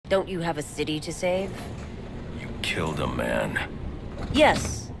Don't you have a city to save? You killed a man.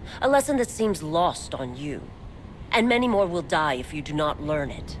 Yes, a lesson that seems lost on you. And many more will die if you do not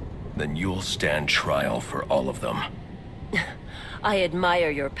learn it. Then you'll stand trial for all of them. I admire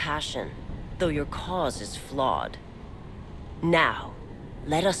your passion, though your cause is flawed. Now,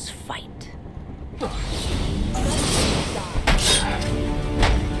 let us fight.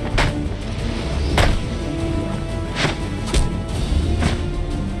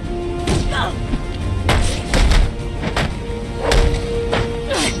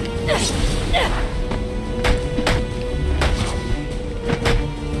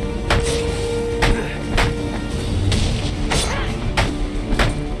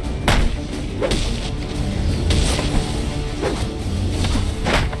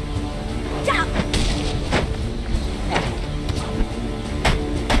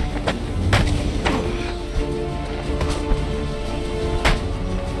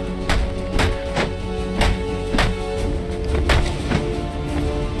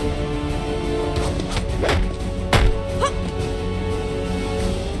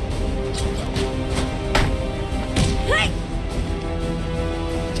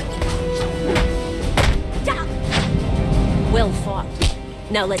 Well fought.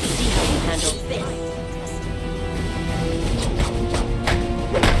 Now let's see how you handle this.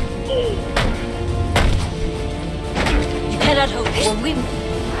 You cannot hope for we...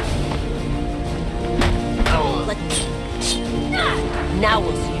 Now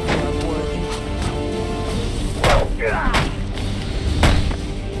we'll see if you are worthy.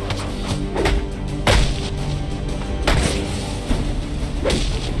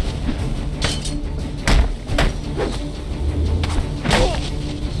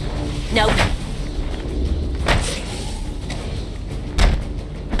 No.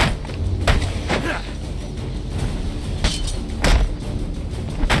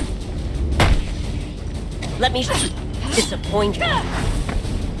 Let me disappoint you.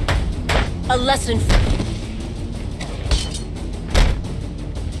 A lesson for...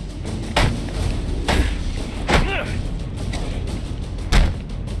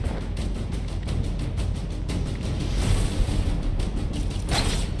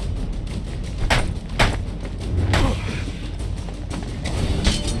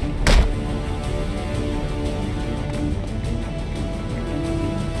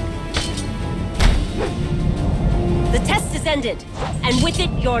 The test is ended, and with it,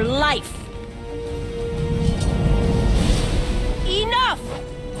 your life. Enough!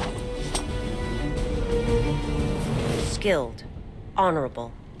 Skilled,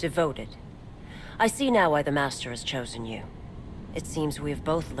 honorable, devoted. I see now why the Master has chosen you. It seems we have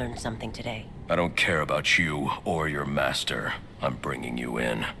both learned something today. I don't care about you or your master. I'm bringing you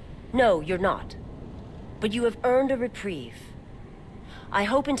in. No, you're not. But you have earned a reprieve. I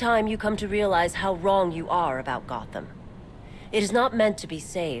hope in time you come to realize how wrong you are about Gotham. It is not meant to be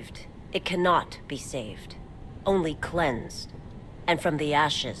saved. It cannot be saved. Only cleansed. And from the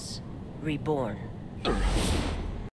ashes, reborn.